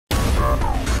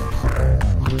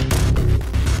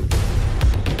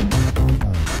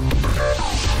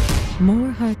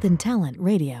More Heart Than Talent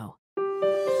Radio.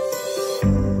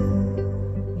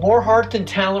 More Heart Than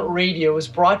Talent Radio is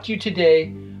brought to you today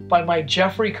by my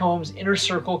Jeffery Combs Inner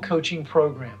Circle coaching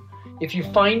program. If you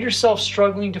find yourself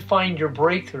struggling to find your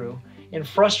breakthrough and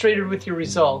frustrated with your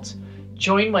results,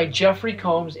 join my Jeffery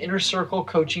Combs Inner Circle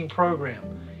coaching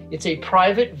program. It's a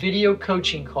private video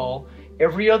coaching call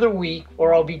every other week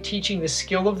where I'll be teaching the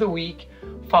skill of the week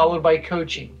followed by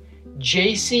coaching.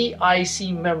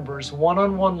 JCIC members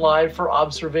one-on-one live for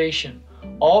observation.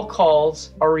 All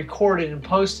calls are recorded and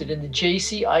posted in the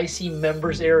JCIC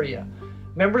members area.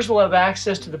 Members will have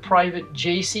access to the private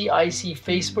JCIC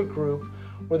Facebook group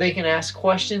where they can ask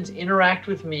questions, interact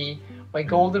with me, my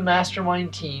Golden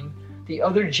Mastermind team, the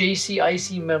other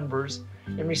JCIC members,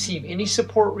 and receive any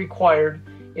support required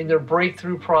in their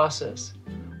breakthrough process.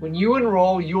 When you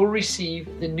enroll, you'll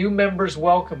receive the new members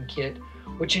welcome kit,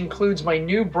 which includes my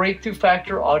new Breakthrough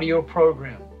Factor audio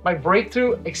program, my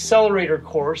Breakthrough Accelerator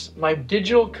course, my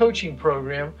digital coaching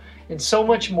program, and so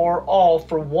much more, all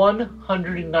for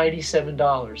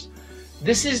 $197.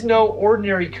 This is no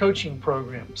ordinary coaching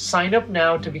program. Sign up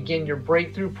now to begin your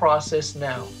breakthrough process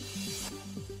now.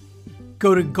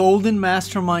 Go to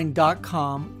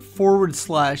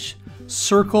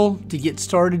goldenmastermind.com/circle to get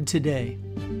started today.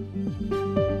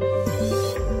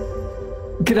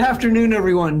 Good afternoon,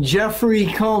 everyone. Jeffery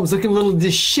Combs, looking a little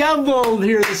disheveled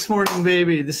here this morning,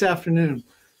 baby, this afternoon.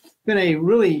 Been a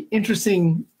really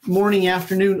interesting morning,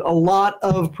 afternoon, a lot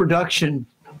of production.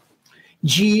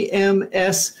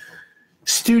 GMS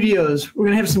Studios. We're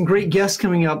going to have some great guests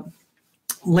coming up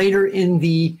later in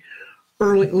the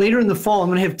fall. I'm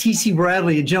going to have TC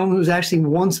Bradley, a gentleman who was actually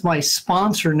once my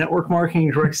sponsor, Network Marketing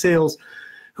and Direct Sales,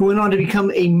 who went on to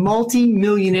become a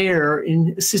multi-millionaire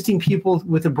in assisting people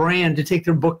with a brand to take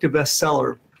their book to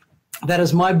bestseller. That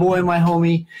is my boy, my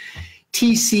homie,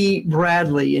 TC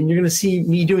Bradley. And you're going to see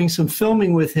me doing some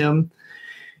filming with him.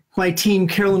 My team,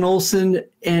 Carolyn Olson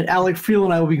and Alec Friel,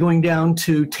 and I will be going down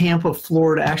to Tampa,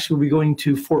 Florida. Actually, we'll be going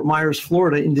to Fort Myers,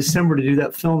 Florida in December to do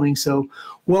that filming. So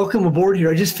welcome aboard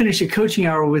here. I just finished a coaching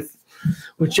hour with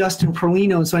Justin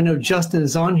Perlino, and so I know Justin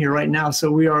is on here right now.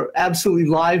 So we are absolutely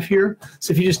live here.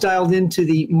 So if you just dialed into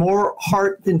the More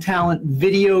Heart Than Talent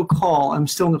video call, I'm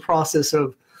still in the process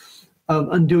of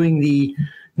undoing the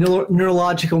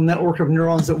neurological network of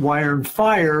neurons that wire and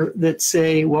fire that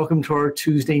say, welcome to our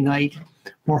Tuesday night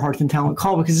More Heart Than Talent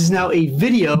call, because this is now a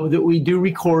video that we do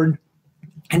record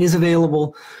and is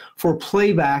available for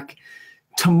playback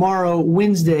tomorrow,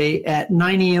 Wednesday at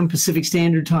 9 a.m. Pacific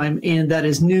Standard Time, and that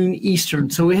is noon Eastern.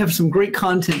 So we have some great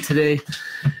content today.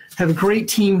 Have a great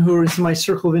team who are in my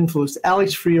circle of influence: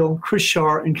 Alex Friel, Chris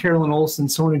Shar, and Carolyn Olson.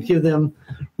 So I want to give them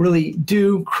really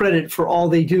due credit for all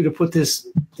they do to put this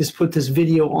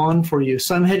video on for you.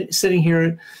 So I'm sitting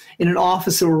here in an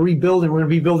office that we're rebuilding. We're going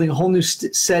to be building a whole new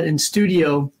set and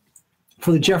studio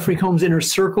for the Jeffery Combs Inner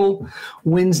Circle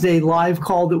Wednesday live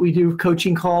call that we do,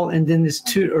 coaching call, and then this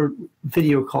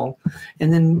video call.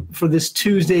 And then for this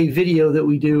Tuesday video that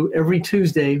we do every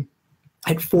Tuesday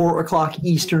at 4 o'clock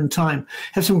Eastern Time.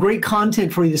 Have some great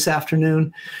content for you this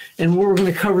afternoon. And what we're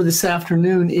going to cover this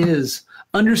afternoon is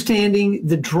understanding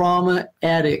the drama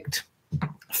addict,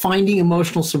 finding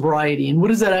emotional sobriety. And what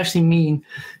does that actually mean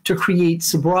to create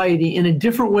sobriety, and a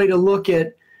different way to look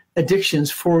at addictions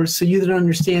so you that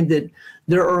understand that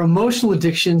there are emotional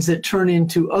addictions that turn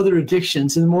into other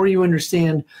addictions. And the more you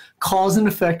understand cause and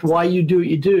effect, why you do what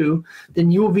you do,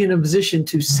 then you will be in a position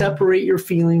to separate your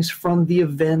feelings from the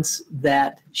events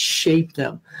that shape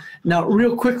them. Now,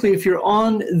 real quickly, if you're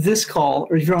on this call,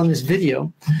 or if you're on this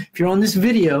video,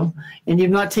 and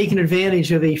you've not taken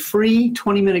advantage of a free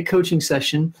 20-minute coaching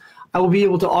session, I will be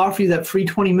able to offer you that free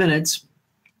 20 minutes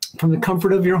from the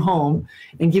comfort of your home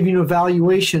and give you an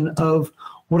evaluation of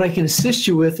what I can assist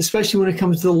you with, especially when it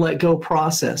comes to the let go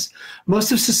process.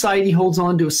 Most of society holds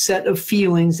on to a set of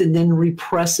feelings and then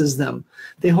represses them.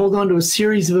 They hold on to a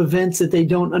series of events that they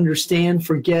don't understand,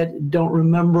 forget, don't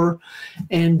remember,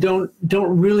 and don't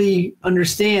really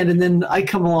understand. And then I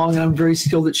come along and I'm very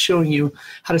skilled at showing you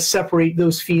how to separate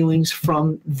those feelings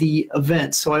from the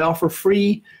events. So I offer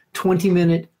free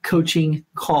 20-minute coaching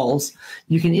calls.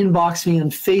 You can inbox me on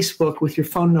Facebook with your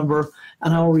phone number,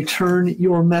 and I will return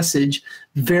your message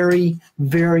very,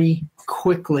 very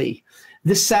quickly.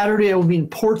 This Saturday, I will be in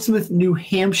Portsmouth, New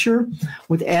Hampshire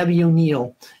with Abby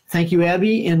O'Neill. Thank you,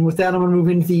 Abby. And with that, I'm going to move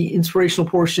into the inspirational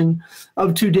portion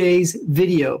of today's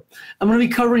video. I'm going to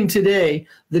be covering today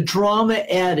the drama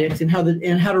addict and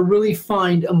how to really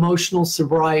find emotional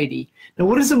sobriety. Now,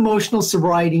 what does emotional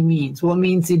sobriety mean? Well, it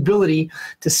means the ability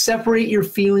to separate your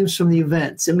feelings from the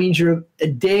events. It means you're a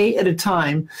day at a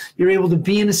time, you're able to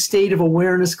be in a state of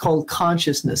awareness called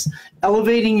consciousness,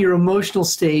 elevating your emotional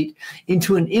state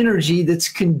into an energy that's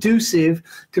conducive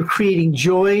to creating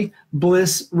joy,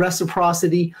 bliss,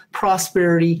 reciprocity,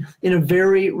 prosperity in a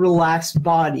very relaxed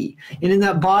body. And in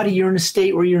that body, you're in a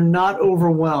state where you're not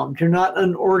overwhelmed, you're not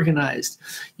unorganized,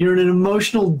 you're in an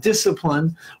emotional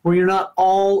discipline where you're not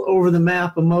all over the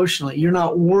map emotionally. You're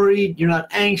not worried, you're not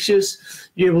anxious,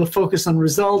 you're able to focus on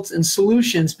results and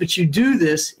solutions, but you do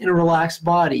this in a relaxed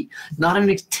body, not an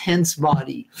intense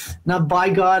body. Not, by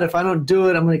God, if I don't do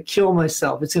it, I'm going to kill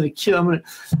myself. It's going to kill. I'm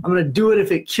going to do it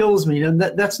if it kills me. And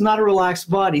that's not a relaxed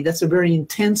body. That's a very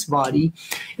intense body.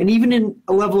 And even in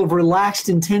a level of relaxed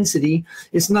intensity,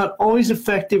 it's not always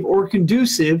effective or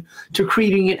conducive to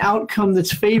creating an outcome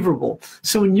that's favorable.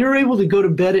 So when you're able to go to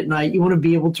bed at night, you want to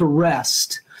be able to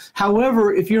rest.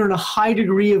 However, if you're in a high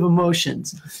degree of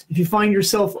emotions, if you find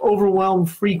yourself overwhelmed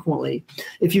frequently,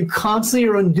 if you constantly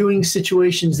are undoing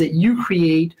situations that you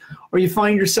create, or you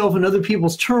find yourself in other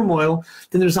people's turmoil,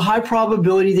 then there's a high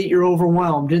probability that you're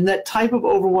overwhelmed. In that type of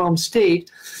overwhelmed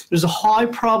state, there's a high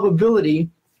probability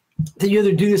that you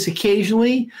either do this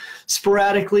occasionally,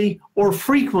 sporadically, or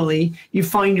frequently, you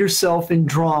find yourself in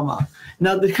drama.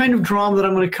 Now, the kind of drama that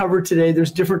I'm going to cover today,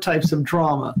 there's different types of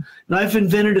drama. And I've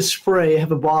invented a spray. I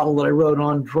have a bottle that I wrote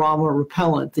on drama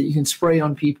repellent that you can spray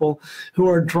on people who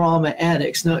are drama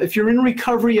addicts. Now, if you're in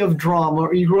recovery of drama,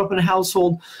 or you grew up in a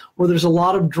household where there's a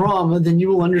lot of drama, then you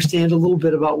will understand a little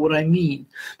bit about what I mean.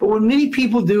 But what many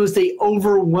people do is they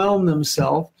overwhelm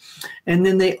themselves, and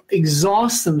then they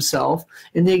exhaust themselves,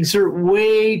 and they exert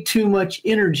way too much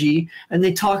energy, and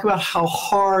they talk about how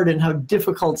hard and how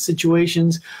difficult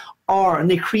situations are, and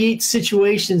they create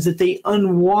situations that they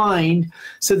unwind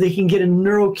so they can get a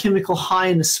neurochemical high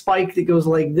and a spike that goes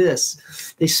like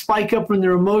this. They spike up in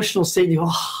their emotional state and you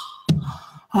go,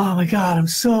 oh my God, I'm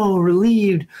so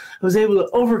relieved. I was able to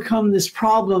overcome this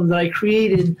problem that I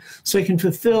created so I can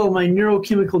fulfill my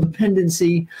neurochemical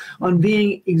dependency on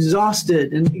being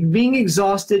exhausted. And being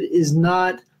exhausted is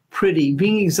not pretty.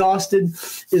 Being exhausted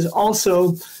is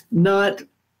also not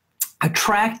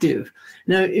attractive.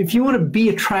 Now, if you want to be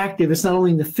attractive, it's not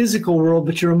only in the physical world,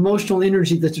 but your emotional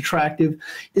energy that's attractive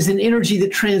is an energy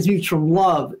that transmutes from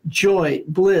love, joy,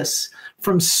 bliss,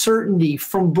 from certainty,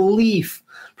 from belief,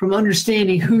 from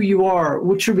understanding who you are,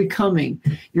 what you're becoming,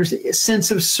 your sense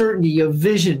of certainty, your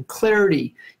vision,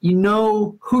 clarity. You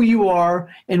know who you are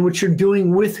and what you're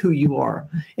doing with who you are.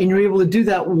 And you're able to do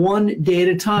that one day at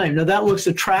a time. Now, that looks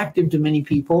attractive to many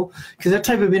people because that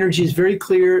type of energy is very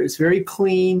clear, it's very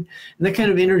clean, and that kind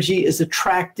of energy is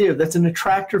attractive. That's an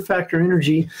attractor factor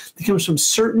energy that comes from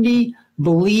certainty,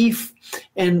 belief,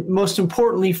 and most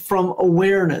importantly, from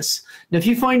awareness. Now, if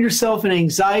you find yourself in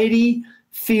anxiety,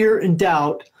 fear, and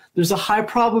doubt, there's a high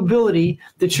probability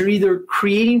that you're either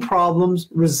creating problems,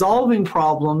 resolving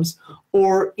problems,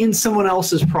 or in someone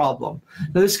else's problem.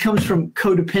 Now, this comes from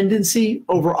codependency,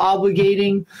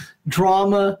 over-obligating,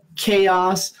 drama,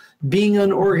 chaos, being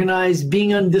unorganized,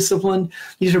 being undisciplined.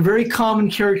 These are very common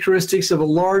characteristics of a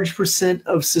large percent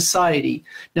of society.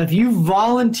 Now, if you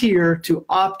volunteer to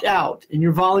opt out, and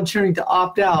you're volunteering to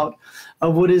opt out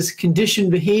of what is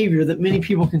conditioned behavior that many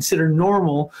people consider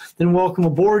normal, then welcome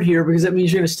aboard here, because that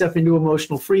means you're going to step into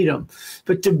emotional freedom.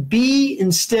 But to be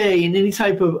and stay in any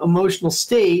type of emotional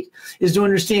state is to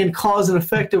understand cause and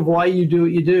effect of why you do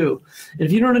what you do. And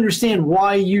if you don't understand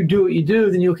why you do what you do,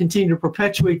 then you'll continue to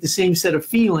perpetuate the same set of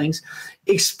feelings,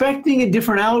 expecting a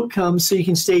different outcome so you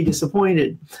can stay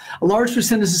disappointed. A large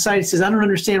percent of society says, I don't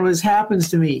understand why this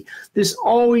happens to me. This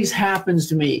always happens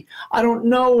to me. I don't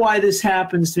know why this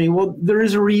happens to me. Well, there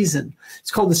is a reason.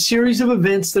 It's called a series of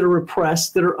events that are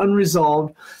repressed, that are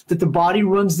unresolved, that the body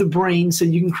runs the brain so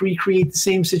you can recreate the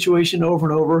same situation over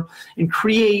and over and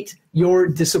create your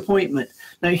disappointment.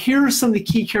 Now, here are some of the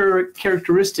key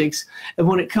characteristics of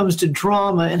when it comes to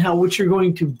drama and how what you're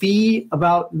going to be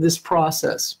about this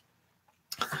process.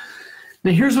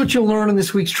 Now, here's what you'll learn in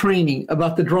this week's training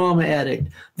about the drama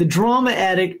addict. The drama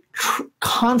addict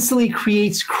constantly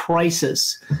creates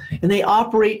crisis, and they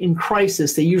operate in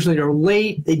crisis. They usually are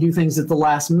late. They do things at the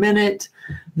last minute.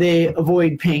 They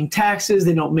avoid paying taxes.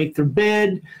 They don't make their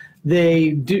bed.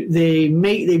 They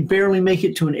barely make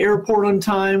it to an airport on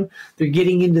time. They're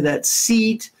getting into that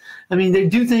seat. I mean, they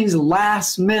do things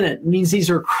last minute. It means these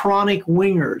are chronic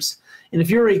wingers. And if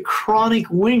you're a chronic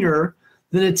winger,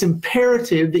 then it's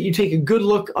imperative that you take a good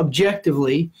look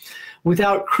objectively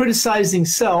without criticizing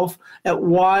self at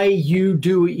why you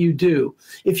do what you do.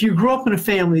 If you grew up in a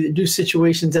family that do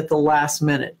situations at the last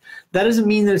minute, that doesn't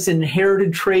mean that it's an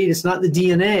inherited trait, it's not the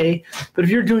DNA, but if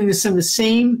you're doing the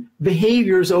same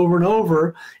behaviors over and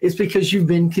over, it's because you've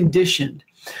been conditioned.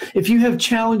 If you have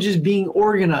challenges being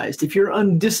organized, if you're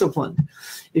undisciplined,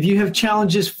 if you have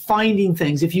challenges finding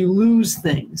things, if you lose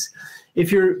things, if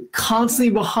you're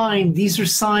constantly behind, these are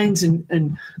signs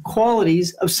and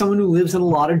qualities of someone who lives in a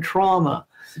lot of trauma.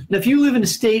 Now, if you live in a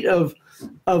state of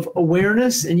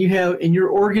awareness and you're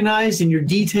organized and you're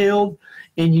detailed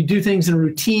and you do things in a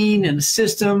routine and a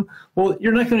system, well,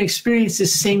 you're not going to experience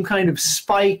this same kind of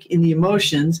spike in the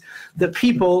emotions that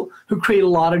people who create a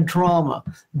lot of drama.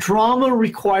 Drama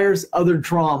requires other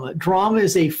drama. Drama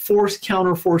is a force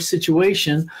counterforce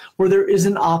situation where there is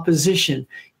an opposition.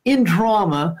 In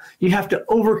drama, you have to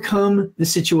overcome the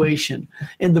situation,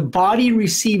 and the body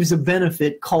receives a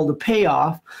benefit called a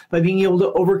payoff by being able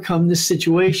to overcome this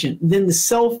situation. Then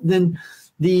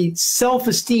the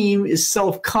self-esteem is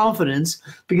self-confidence,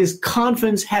 because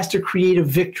confidence has to create a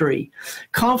victory.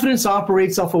 Confidence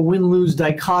operates off a win-lose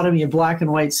dichotomy, a black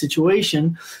and white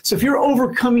situation. So if you're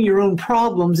overcoming your own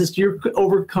problems, you're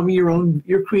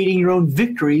creating your own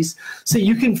victories so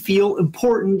you can feel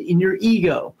important in your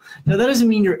ego. Now, that doesn't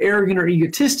mean you're arrogant or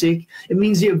egotistic. It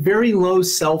means you have very low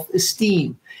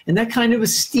self-esteem. And that kind of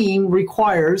esteem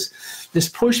requires this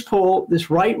push-pull, this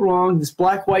right-wrong, this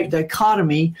black-white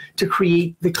dichotomy to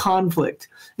create the conflict.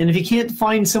 And if you can't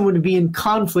find someone to be in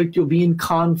conflict, you'll be in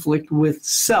conflict with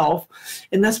self.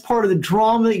 And that's part of the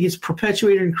drama that gets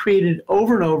perpetuated and created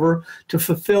over and over to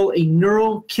fulfill a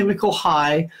neurochemical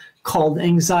high called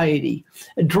anxiety.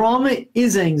 And drama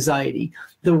is anxiety.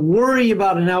 The worry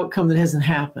about an outcome that hasn't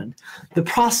happened, the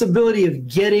possibility of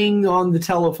getting on the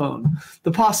telephone,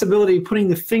 the possibility of putting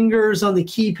the fingers on the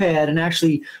keypad and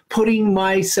actually putting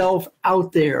myself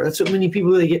out there. That's what many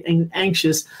people, they get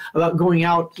anxious about going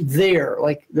out there.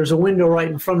 Like, there's a window right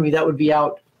in front of me, that would be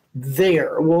out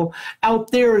there. Well,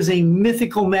 out there is a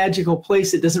mythical, magical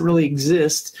place that doesn't really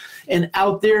exist. And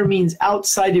out there means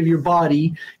outside of your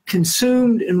body,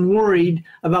 consumed and worried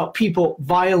about people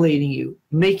violating you,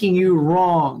 making you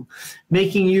wrong,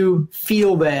 making you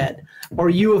feel bad, or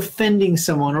you offending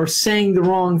someone, or saying the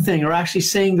wrong thing, or actually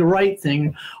saying the right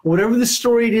thing. Whatever the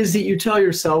story it is that you tell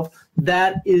yourself,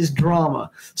 that is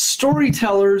drama.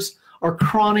 Storytellers are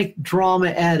chronic drama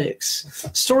addicts.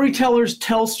 Storytellers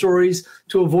tell stories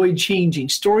to avoid changing.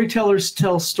 Storytellers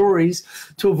tell stories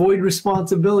to avoid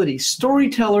responsibility.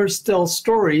 Storytellers tell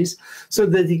stories so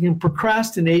that they can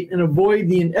procrastinate and avoid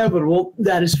the inevitable,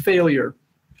 that is failure.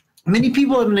 Many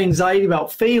people have an anxiety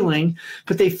about failing,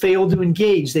 but they fail to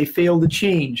engage. They fail to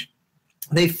change.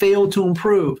 They fail to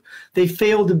improve. They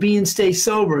fail to be and stay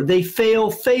sober. They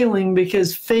fail failing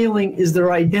because failing is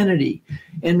their identity.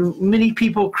 And many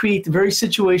people create the very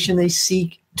situation they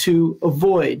seek to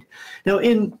avoid. Now,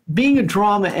 in being a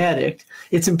drama addict,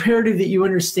 it's imperative that you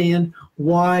understand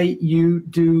why you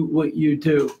do what you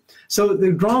do. So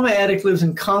the drama addict lives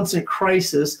in constant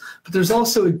crisis, but there's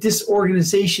also a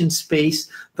disorganization space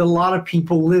that a lot of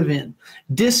people live in.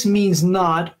 Dis means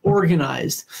not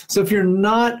organized. So if you're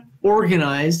not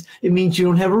organized, it means you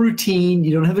don't have a routine,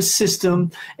 you don't have a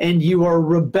system, and you are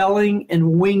rebelling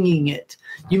and winging it.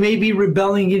 You may be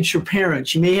rebelling against your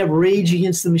parents. You may have rage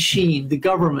against the machine, the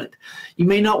government. You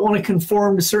may not want to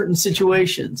conform to certain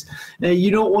situations. You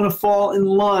don't want to fall in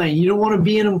line. You don't want to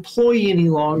be an employee any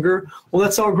longer. Well,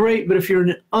 that's all great, but if you're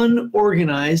an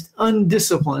unorganized,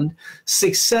 undisciplined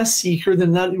success seeker,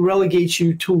 then that relegates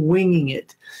you to winging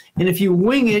it. And if you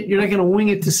wing it, you're not going to wing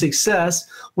it to success.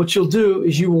 What you'll do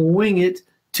is you will wing it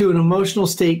to an emotional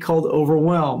state called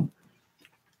overwhelm.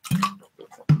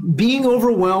 Being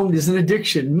overwhelmed is an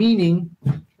addiction, meaning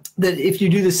that if you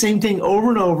do the same thing over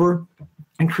and over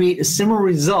and create a similar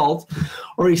result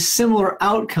or a similar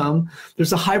outcome,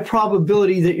 there's a high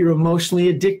probability that you're emotionally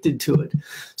addicted to it.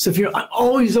 So if you're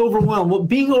always overwhelmed, well,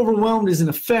 being overwhelmed is an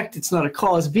effect, it's not a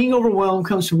cause. Being overwhelmed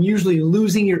comes from usually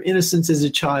losing your innocence as a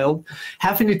child,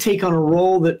 having to take on a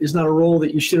role that is not a role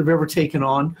that you should have ever taken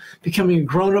on, becoming a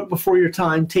grown-up before your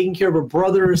time, taking care of a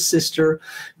brother or sister,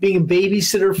 being a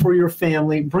babysitter for your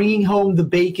family, bringing home the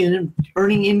bacon,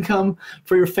 earning income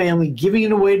for your family, giving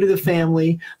it away to the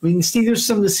family. I mean, see, there's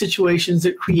some of the situations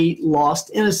that create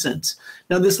lost innocence.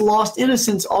 Now, this lost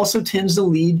innocence also tends to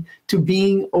lead to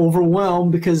being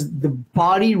overwhelmed because the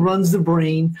body runs the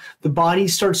brain. The body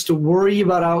starts to worry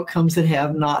about outcomes that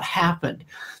have not happened.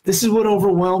 This is what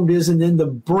overwhelmed is, and then the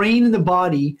brain and the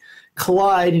body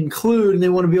collide and collude, and they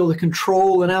want to be able to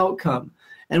control an outcome.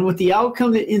 And what the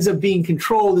outcome that ends up being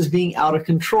controlled is being out of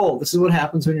control. This is what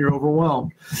happens when you're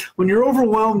overwhelmed. When you're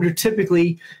overwhelmed, you're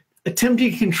typically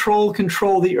attempting to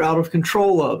control that you're out of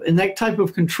control of. And that type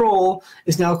of control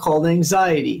is now called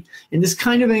anxiety. And this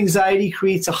kind of anxiety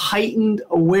creates a heightened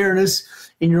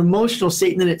awareness in your emotional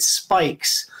state, and then it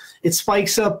spikes. It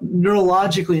spikes up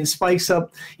neurologically and spikes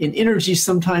up in energy,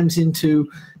 sometimes into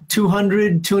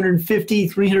 200, 250,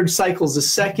 300 cycles a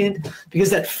second, because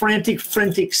that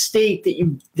frantic state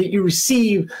that you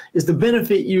receive is the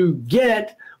benefit you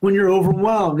get when you're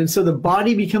overwhelmed. And so the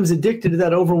body becomes addicted to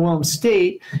that overwhelmed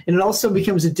state, and it also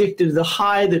becomes addicted to the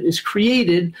high that is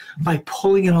created by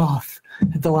pulling it off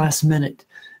at the last minute.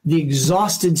 The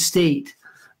exhausted state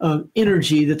of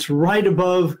energy that's right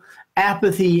above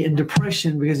apathy and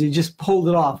depression because you just pulled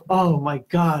it off. Oh my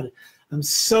God, I'm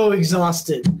so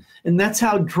exhausted. And that's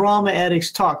how drama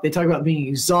addicts talk. They talk about being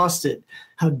exhausted,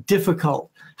 how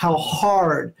difficult, how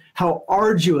hard, how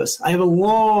arduous. I have a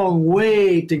long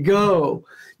way to go.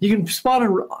 You can spot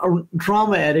a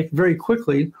drama addict very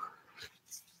quickly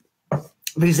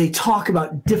because they talk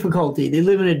about difficulty. They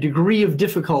live in a degree of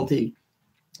difficulty,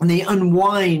 and they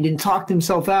unwind and talk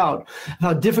themselves out of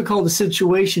how difficult the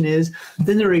situation is.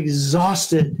 Then they're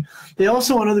exhausted. They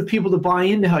also want other people to buy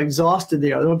into how exhausted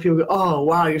they are. They want people to go, oh,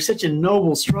 wow, you're such a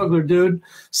noble struggler, dude.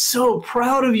 So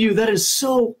proud of you. That is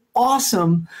so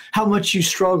awesome how much you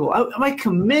struggle. I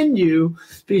commend you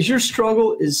because your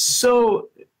struggle is so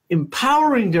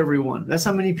empowering to everyone. That's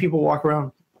how many people walk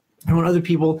around. I want other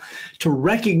people to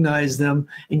recognize them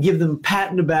and give them a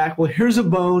pat in the back. Well, here's a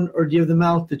bone, or do you have the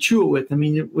mouth to chew it with? I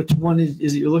mean, which one is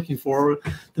it you're looking for?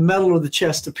 The metal or the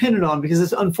chest to pin it on? Because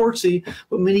that's unfortunately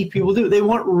what many people do. They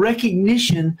want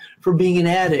recognition for being an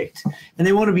addict, and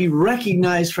they want to be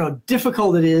recognized for how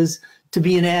difficult it is to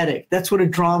be an addict. That's what a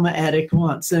drama addict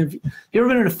wants. And if you ever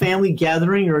been in a family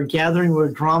gathering or a gathering where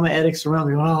drama addicts are around,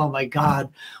 they're going, oh my God,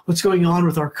 what's going on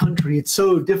with our country? It's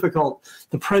so difficult.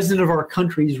 The president of our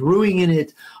country is ruining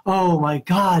it. Oh my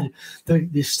God,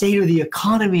 the state of the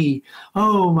economy.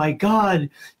 Oh my God,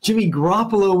 Jimmy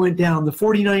Garoppolo went down. The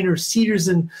 49ers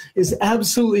season is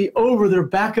absolutely over. Their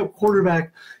backup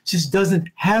quarterback just doesn't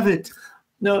have it.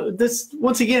 No, this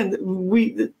once again,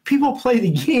 people play the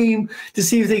game to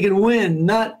see if they can win,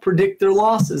 not predict their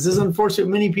losses. This is unfortunate.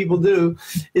 What many people do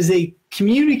is they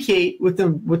communicate with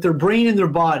their brain and their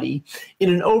body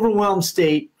in an overwhelmed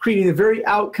state, creating the very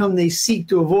outcome they seek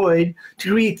to avoid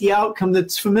to create the outcome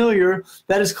that's familiar.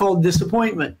 That is called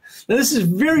disappointment. Now, this is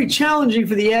very challenging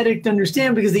for the addict to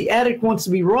understand because the addict wants to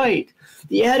be right.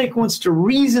 The addict wants to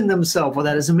reason themselves. Well,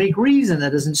 that doesn't make reason.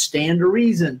 That doesn't stand to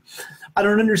reason. I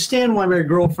don't understand why my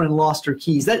girlfriend lost her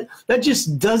keys. That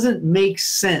just doesn't make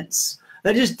sense.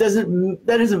 I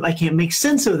can't make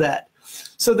sense of that.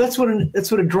 So that's what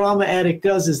a drama addict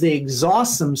does, is they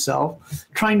exhaust themselves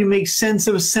trying to make sense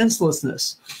of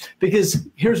senselessness. Because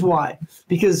here's why.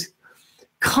 Because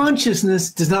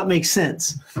consciousness does not make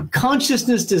sense.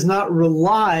 Consciousness does not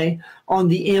rely on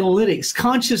the analytics.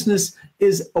 Consciousness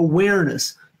is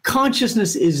awareness.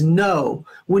 Consciousness is know.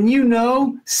 When you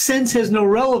know, sense has no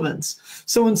relevance.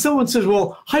 So when someone says,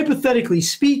 well, hypothetically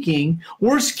speaking,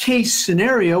 worst case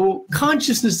scenario, well,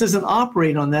 consciousness doesn't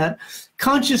operate on that.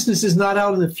 Consciousness is not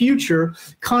out in the future.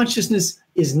 Consciousness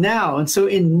is now. And so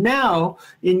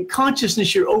in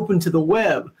consciousness, you're open to the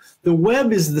web. The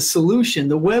web is the solution.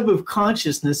 The web of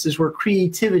consciousness is where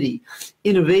creativity,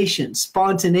 innovation,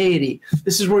 spontaneity,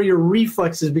 this is where your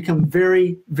reflexes become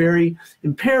very, very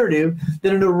imperative.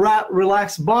 Then in a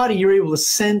relaxed body, you're able to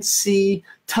sense, see,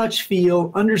 touch,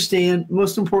 feel, understand,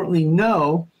 most importantly,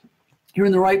 know. You're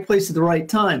in the right place at the right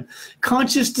time.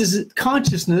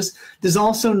 Consciousness does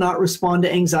also not respond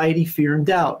to anxiety, fear, and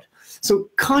doubt. So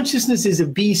consciousness is a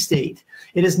B state.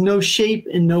 It has no shape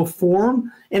and no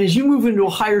form. And as you move into a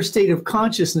higher state of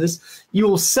consciousness, you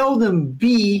will seldom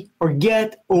be or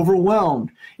get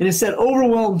overwhelmed. And it's that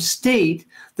overwhelmed state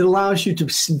that allows you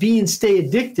to be and stay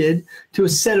addicted to a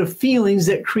set of feelings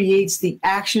that creates the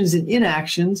actions and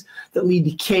inactions that lead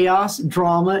to chaos,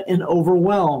 drama, and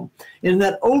overwhelm. And in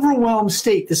that overwhelmed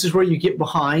state, this is where you get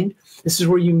behind. This is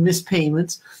where you miss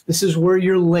payments. This is where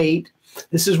you're late.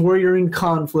 This is where you're in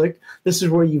conflict. This is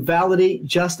where you validate,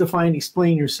 justify, and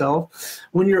explain yourself.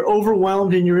 When you're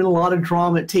overwhelmed and you're in a lot of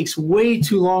drama, it takes way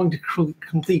too long to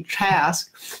complete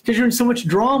tasks because you're in so much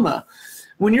drama.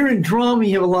 When you're in drama,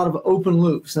 you have a lot of open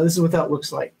loops. Now, this is what that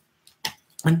looks like.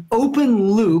 An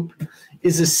open loop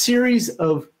is a series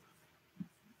of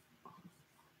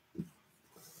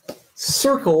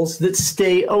circles that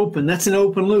stay open. That's an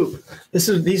open loop.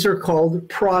 These are called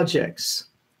projects.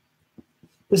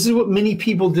 This is what many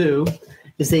people do,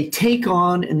 is they take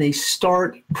on and they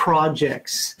start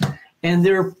projects. and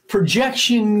they're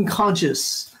projection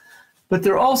conscious, but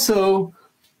they're also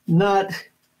not,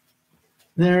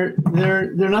 they're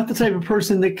not the type of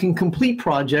person that can complete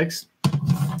projects.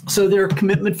 So they're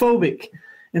commitment phobic.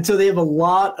 And so they have a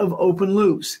lot of open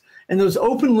loops. And those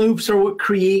open loops are what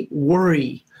create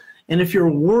worry. And if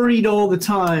you're worried all the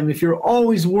time, if you're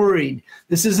always worried,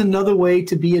 this is another way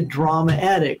to be a drama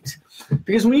addict.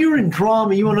 Because when you're in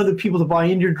drama, you want other people to buy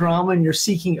into your drama, and you're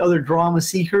seeking other drama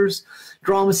seekers.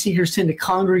 Drama seekers tend to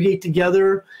congregate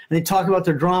together, and they talk about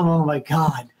their drama. Oh, my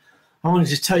God. I want to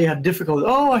just tell you how difficult.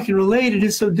 Oh, I can relate. It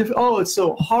is so difficult. Oh, it's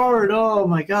so hard. Oh,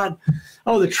 my God.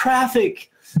 Oh, the traffic.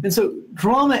 And so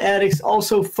drama addicts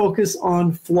also focus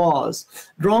on flaws.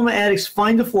 Drama addicts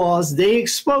find the flaws, they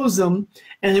expose them,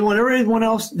 and they want everyone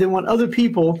else, they want other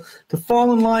people to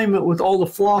fall in alignment with all the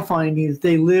flaw findings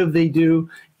they live, they do,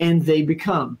 and they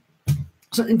become.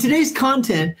 So in today's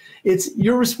content, it's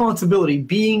your responsibility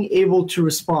being able to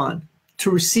respond,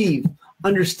 to receive,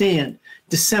 understand,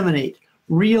 disseminate,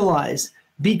 realize,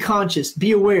 be conscious,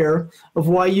 be aware of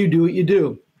why you do what you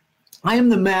do. I am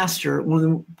the master, one of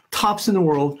the tops in the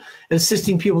world, at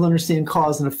assisting people to understand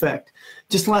cause and effect.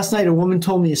 Just last night, a woman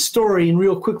told me a story, and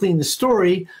real quickly in the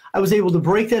story, I was able to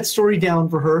break that story down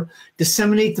for her,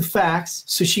 disseminate the facts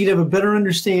so she could have a better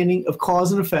understanding of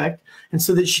cause and effect, and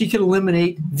so that she could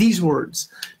eliminate these words.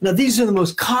 Now, these are the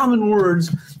most common words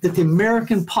that the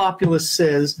American populace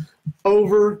says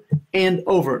over and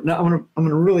over. Now, I'm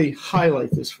gonna really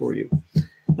highlight this for you.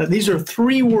 Now, these are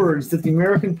 3 words that the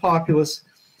American populace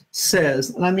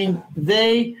says, and I mean,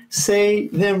 they say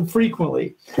them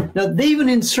frequently. Now, they even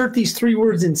insert these 3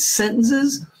 words in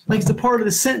sentences, like it's a part of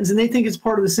the sentence, and they think it's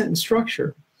part of the sentence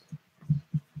structure.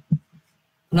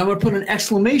 And I'm going to put an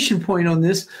exclamation point on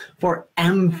this for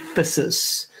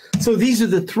emphasis. So these are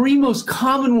the 3 most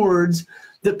common words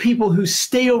that people who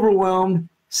stay overwhelmed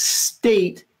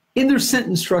state in their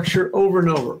sentence structure over and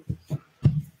over.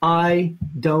 I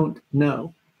don't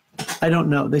know. I don't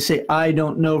know. They say, I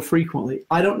don't know frequently.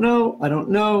 I don't know. I don't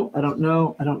know. I don't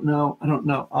know. I don't know. I don't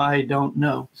know. I don't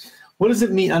know. What does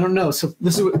it mean? I don't know. So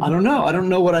this is what I don't know. I don't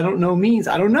know what I don't know means.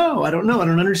 I don't know. I don't know. I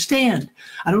don't understand.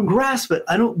 I don't grasp it.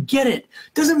 I don't get it.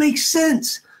 Doesn't make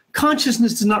sense.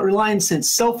 Consciousness does not rely on sense.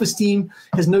 Self-esteem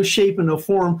has no shape and no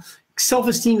form.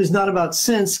 Self-esteem is not about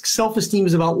sense. Self-esteem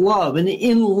is about love. And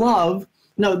in love,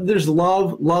 no, there's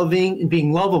love, loving, and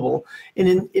being lovable.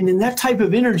 And in that type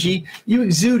of energy, you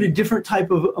exude a different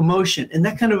type of emotion. And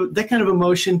that kind of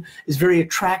emotion is very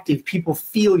attractive. People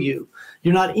feel you.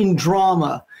 You're not in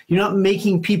drama. You're not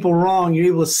making people wrong. You're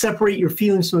able to separate your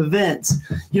feelings from events.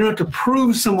 You don't have to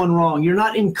prove someone wrong. You're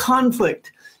not in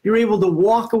conflict. You're able to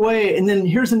walk away. And then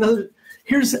here's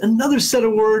another set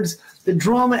of words that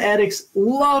drama addicts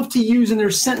love to use in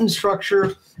their sentence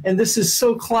structure. And this is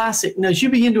so classic. Now, as you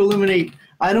begin to eliminate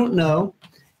I don't know,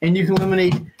 and you can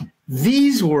eliminate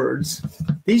these words.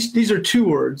 These are 2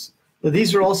 words, but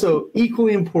these are also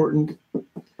equally important.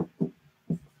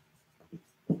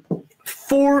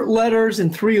 4 letters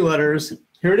and 3 letters.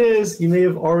 Here it is. You may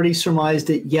have already surmised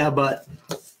it. Yeah, but.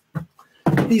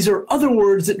 These are other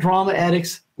words that drama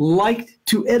addicts like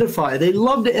to edify. They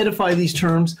love to edify these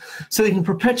terms so they can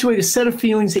perpetuate a set of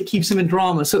feelings that keeps them in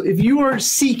drama. So if you are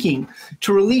seeking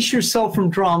to release yourself from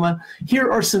drama, here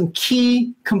are some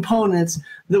key components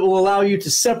that will allow you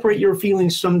to separate your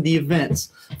feelings from the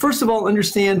events. First of all,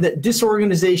 understand that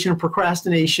disorganization and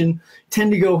procrastination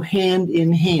tend to go hand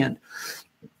in hand.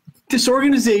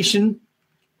 Disorganization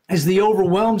is the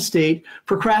overwhelmed state.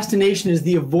 Procrastination is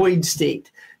the avoid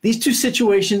state. These 2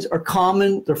 situations are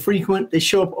common, they're frequent, they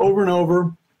show up over and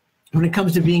over when it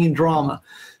comes to being in drama.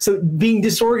 So being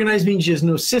disorganized means you have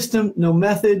no system, no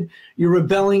method, you're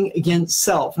rebelling against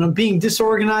self. Now, being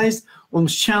disorganized, one of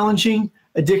the most challenging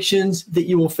addictions that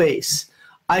you will face.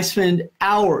 I spend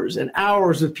hours and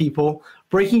hours with people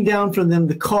breaking down for them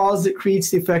the cause that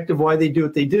creates the effect of why they do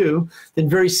what they do, then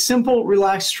very simple,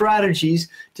 relaxed strategies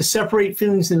to separate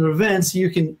feelings and events so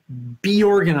you can be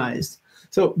organized.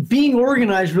 So being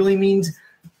organized really means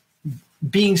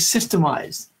being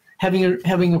systemized,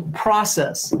 having a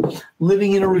process,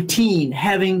 living in a routine,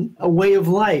 having a way of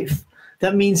life.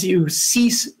 That means you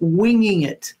cease winging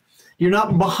it. You're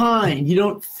not behind. You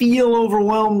don't feel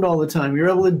overwhelmed all the time. You're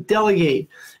able to delegate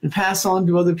and pass on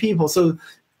to other people. So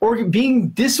being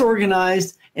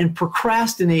disorganized and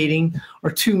procrastinating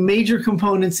are 2 major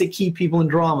components that keep people in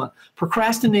drama.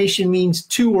 Procrastination means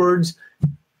 2 words,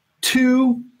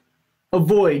 to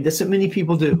avoid. That's what many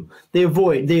people do. They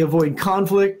avoid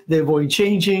conflict, they avoid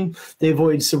changing, they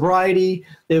avoid sobriety,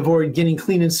 they avoid getting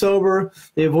clean and sober,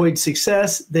 they avoid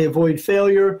success, they avoid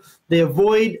failure, they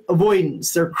avoid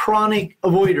avoidance. They're chronic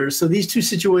avoiders. So these 2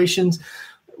 situations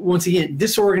once again,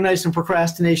 Disorganized and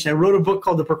Procrastination. I wrote a book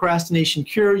called The Procrastination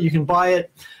Cure. You can buy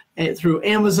it through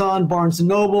Amazon, Barnes &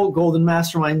 Noble, Golden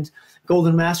Mastermind,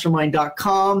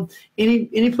 goldenmastermind.com.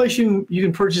 Any place you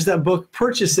can purchase that book,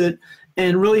 purchase it,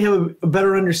 and really have a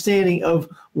better understanding of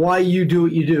why you do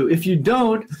what you do. If you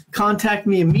don't, contact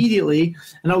me immediately,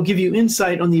 and I'll give you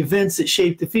insight on the events that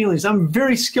shape the feelings. I'm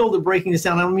very skilled at breaking this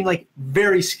down. I don't mean like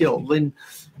very skilled, in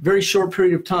a very short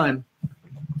period of time.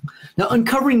 Now,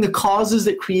 uncovering the causes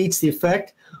that creates the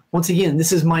effect, once again,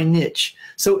 this is my niche.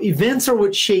 So events are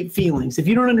what shape feelings. If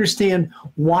you don't understand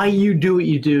why you do what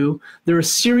you do, there are a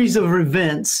series of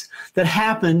events that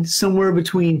happen somewhere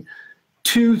between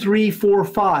 2, 3, 4,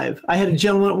 5. I had a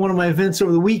gentleman at one of my events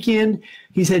over the weekend.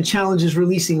 He's had challenges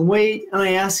releasing weight, and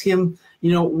I asked him,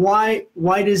 you know, why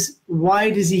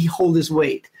does he hold his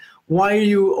weight? Why are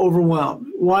you overwhelmed?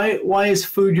 Why is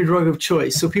food your drug of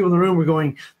choice? So people in the room were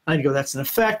going, I'd go, that's an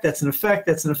effect, that's an effect,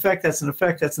 that's an effect, that's an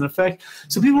effect, that's an effect.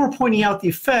 So people were pointing out the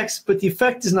effects, but the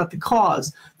effect is not the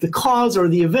cause. The cause are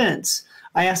the events.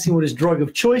 I asked him what his drug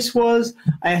of choice was.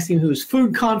 I asked him who his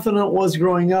food confidant was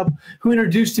growing up, who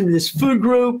introduced him to this food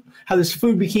group, how this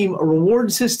food became a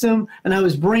reward system, and how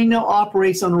his brain now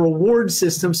operates on a reward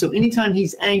system. So anytime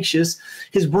he's anxious,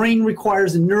 his brain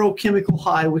requires a neurochemical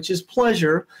high, which is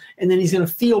pleasure, and then he's going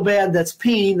to feel bad. That's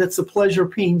pain. That's the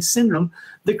pleasure-pain syndrome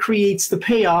that creates the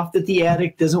payoff that the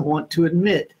addict doesn't want to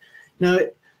admit. Now,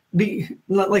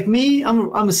 like me,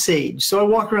 I'm a sage. So I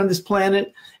walk around this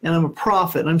planet and I'm a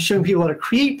prophet. I'm showing people how to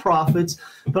create profits,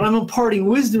 but I'm imparting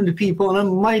wisdom to people.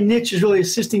 And my niche is really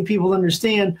assisting people to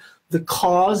understand the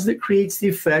cause that creates the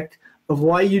effect of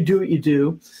why you do what you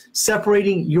do,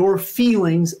 separating your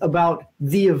feelings about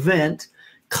the event,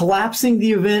 collapsing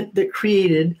the event that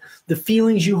created the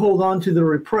feelings you hold on to that are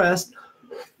repressed,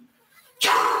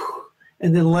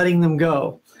 and then letting them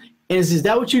go. And is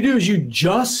that what you do? Is you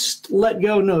just let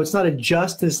go? No, it's not a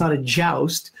just, it's not a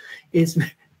joust. It's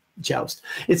joust.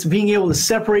 It's being able to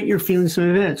separate your feelings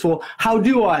from events. Well, how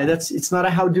do I? It's not a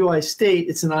how do I state,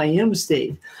 it's an I am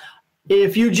state.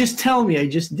 If you just tell me, I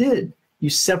just did, you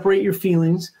separate your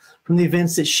feelings from the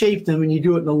events that shape them, and you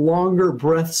do it in a longer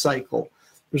breath cycle.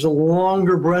 There's a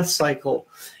longer breath cycle.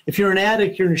 If you're an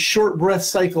addict, you're in a short breath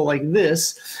cycle like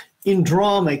this, in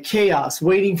drama, chaos,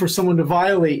 waiting for someone to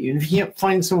violate you. And if you can't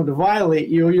find someone to violate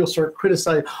you, you'll start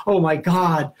criticizing, oh my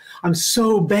God, I'm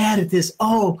so bad at this.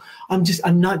 Oh, I'm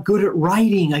not good at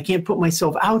writing. I can't put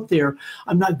myself out there.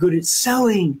 I'm not good at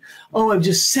selling. Oh, I'm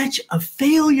just such a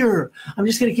failure. I'm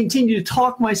just going to continue to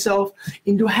talk myself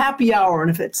into a happy hour.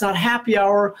 And if it's not happy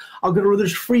hour, I'll go to where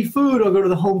there's free food. I'll go to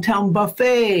the hometown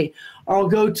buffet. Or I'll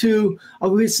go get some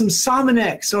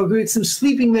Sominex. Or I'll go get some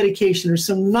sleeping medication or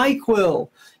some NyQuil.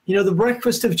 You know, the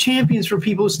breakfast of champions for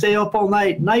people who stay up all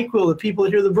night. NyQuil, the people that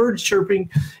hear the birds chirping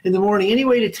in the morning. Any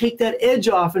way to take that edge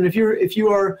off. And if you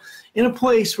are in a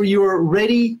place where you are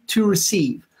ready to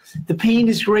receive, the pain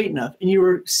is great enough, and you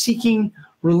are seeking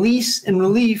release and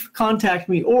relief, contact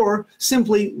me, or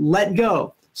simply let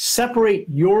go. Separate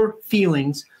your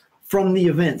feelings from the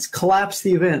events. Collapse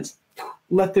the events.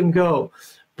 Let them go.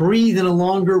 Breathe in a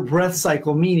longer breath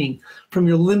cycle, meaning from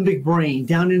your limbic brain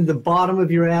down into the bottom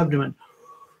of your abdomen.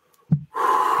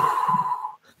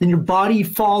 Then your body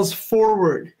falls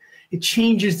forward. It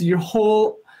changes your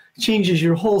whole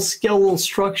skeletal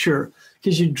structure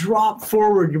because you drop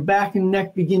forward. Your back and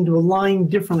neck begin to align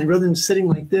differently rather than sitting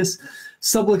like this,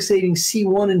 subluxating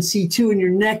C1 and C2 in your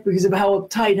neck because of how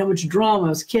uptight, how much drama,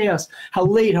 how chaos, how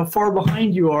late, how far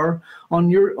behind you are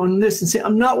on this, and say,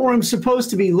 I'm not where I'm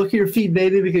supposed to be. Look at your feet,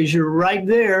 baby, because you're right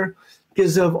there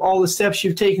because of all the steps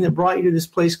you've taken that brought you to this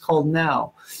place called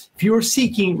now. If you're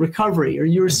seeking recovery or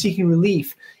you're seeking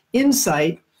relief,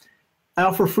 insight, I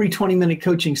offer free 20-minute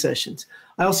coaching sessions.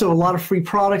 I also have a lot of free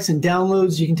products and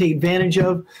downloads you can take advantage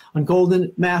of on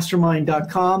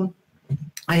goldenmastermind.com.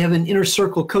 I have an inner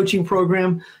circle coaching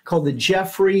program called the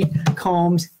Jeffery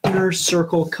Combs Inner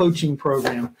Circle Coaching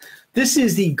Program. This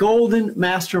is the Golden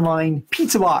Mastermind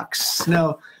pizza box.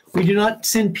 Now, we do not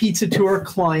send pizza to our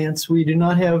clients. We do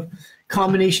not have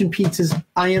combination pizzas.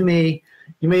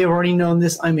 You may have already known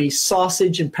this, I'm a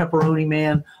sausage and pepperoni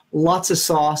man. Lots of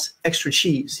sauce, extra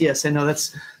cheese. Yes, I know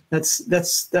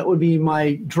that would be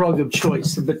my drug of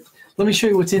choice. But let me show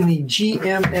you what's in the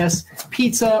GMS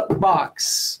pizza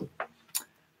box.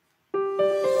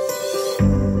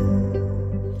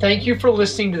 Thank you for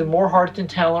listening to the More Heart Than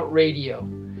Talent Radio.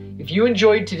 If you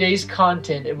enjoyed today's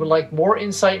content and would like more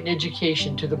insight and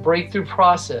education to the breakthrough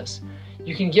process,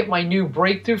 you can get my new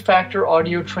Breakthrough Factor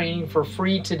audio training for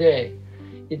free today.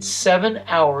 It's 7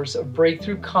 hours of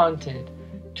breakthrough content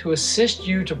to assist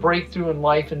you to break through in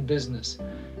life and business.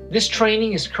 This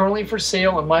training is currently for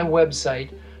sale on my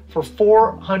website, for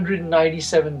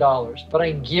 $497, but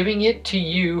I'm giving it to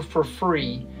you for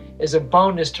free as a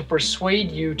bonus to persuade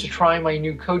you to try my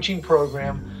new coaching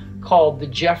program called the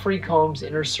Jeffery Combs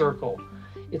Inner Circle.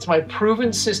 It's my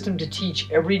proven system to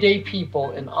teach everyday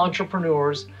people and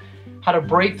entrepreneurs how to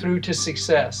break through to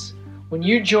success. When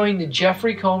you join the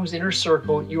Jeffery Combs Inner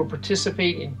Circle, you will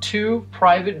participate in 2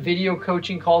 private video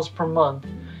coaching calls per month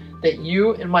that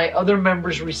you and my other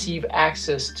members receive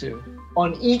access to.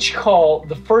 On each call,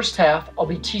 the first half, I'll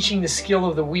be teaching the skill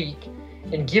of the week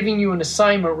and giving you an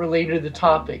assignment related to the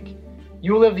topic.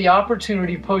 You will have the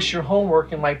opportunity to post your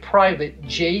homework in my private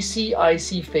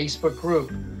JCIC Facebook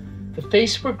group. The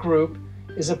Facebook group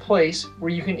is a place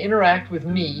where you can interact with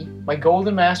me, my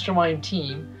Golden Mastermind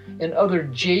team, and other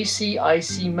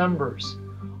JCIC members.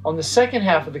 On the second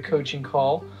half of the coaching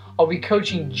call, I'll be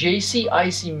coaching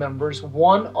JCIC members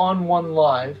one-on-one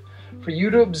live for you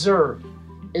to observe.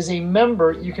 As a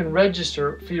member, you can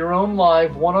register for your own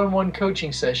live one-on-one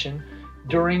coaching session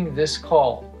during this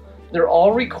call. They're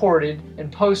all recorded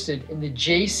and posted in the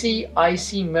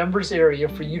JCIC members area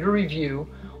for you to review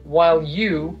while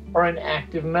you are an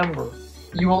active member.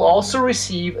 You will also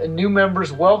receive a new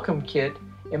member's welcome kit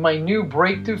and my new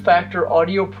Breakthrough Factor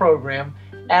audio program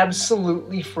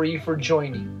absolutely free for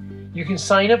joining. You can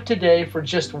sign up today for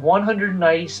just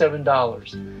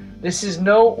 $197. This is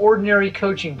no ordinary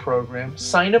coaching program.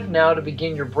 Sign up now to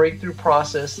begin your breakthrough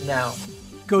process now.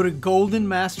 Go to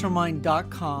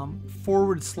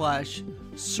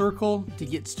goldenmastermind.com/circle to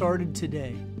get started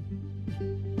today.